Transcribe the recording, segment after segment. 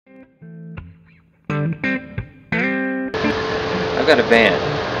I've got a van.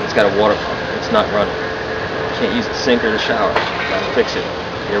 It's got a water pump. It's not running. Can't use the sink or the shower. Gotta fix it.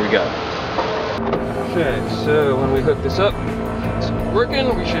 Here we go. Okay, so when we hook this up, it's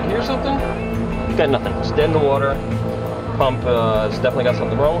working. We should hear something. Got nothing. It's dead in the water. Pump has definitely got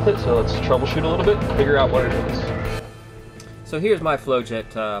something wrong with it, so let's troubleshoot a little bit, figure out what it is. So here's my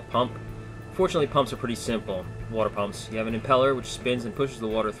FlowJet pump. Fortunately, pumps are pretty simple, water pumps. You have an impeller which spins and pushes the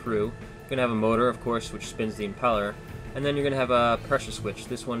water through. You're going to have a motor, of course, which spins the impeller. And then you're going to have a pressure switch.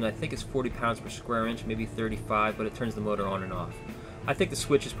 This one I think is 40 pounds per square inch, maybe 35, but it turns the motor on and off. I think the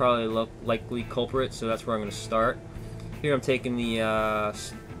switch is probably the likely culprit, so that's where I'm going to start. Here I'm taking the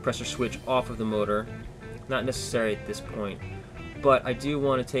pressure switch off of the motor. Not necessary at this point, but I do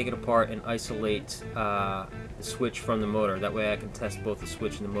want to take it apart and isolate the switch from the motor. That way I can test both the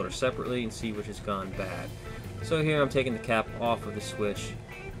switch and the motor separately and see which has gone bad. So here I'm taking the cap off of the switch,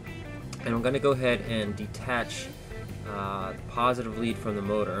 and I'm going to go ahead and detach the positive lead from the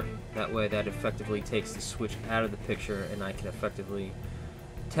motor. That way that effectively takes the switch out of the picture, and I can effectively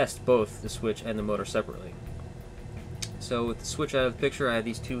test both the switch and the motor separately. So with the switch out of the picture, I have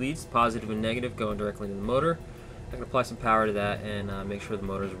these two leads, positive and negative, going directly to the motor. I can apply some power to that and make sure the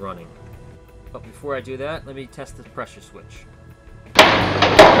motor is running. But before I do that, let me test the pressure switch.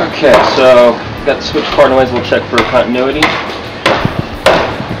 Okay, so got the switch part noise. We'll check for continuity.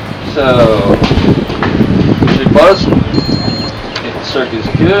 So should buzz. If the circuit is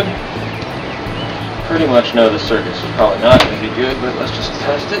good, pretty much know the circuit's probably not going to be good, but let's just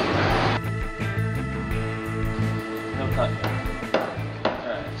test it.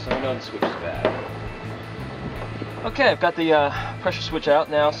 Alright, so we know the switch is bad. Okay, I've got the pressure switch out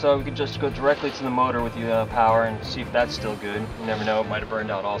now, so we can just go directly to the motor with the power and see if that's still good. You never know, it might have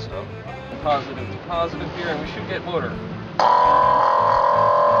burned out also. Positive to positive here, and we should get motor.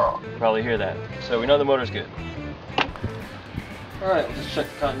 Probably hear that. So we know the motor's good. Alright, we'll just check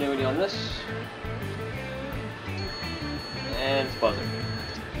the continuity on this. And it's buzzing.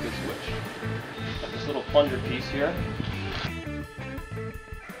 Good switch. Got this little plunger piece here.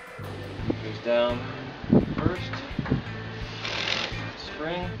 Goes down first.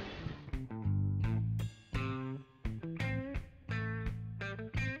 Spring.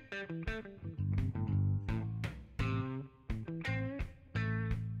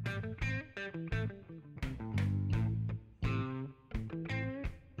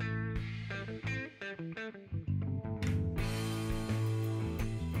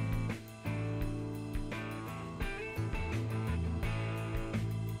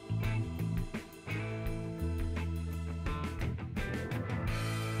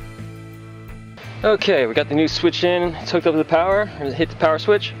 Okay, we got the new switch in, it's hooked up to the power, and hit the power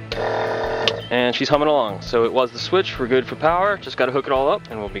switch, and she's humming along. So it was the switch, we're good for power, just got to hook it all up,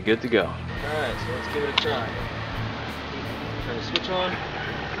 and we'll be good to go. Alright, so let's give it a try. Turn the switch on.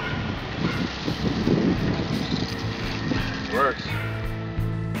 Works.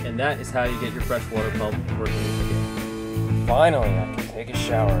 And that is how you get your freshwater pump working again. Finally, I can take a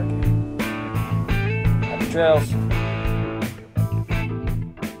shower again. Happy trails.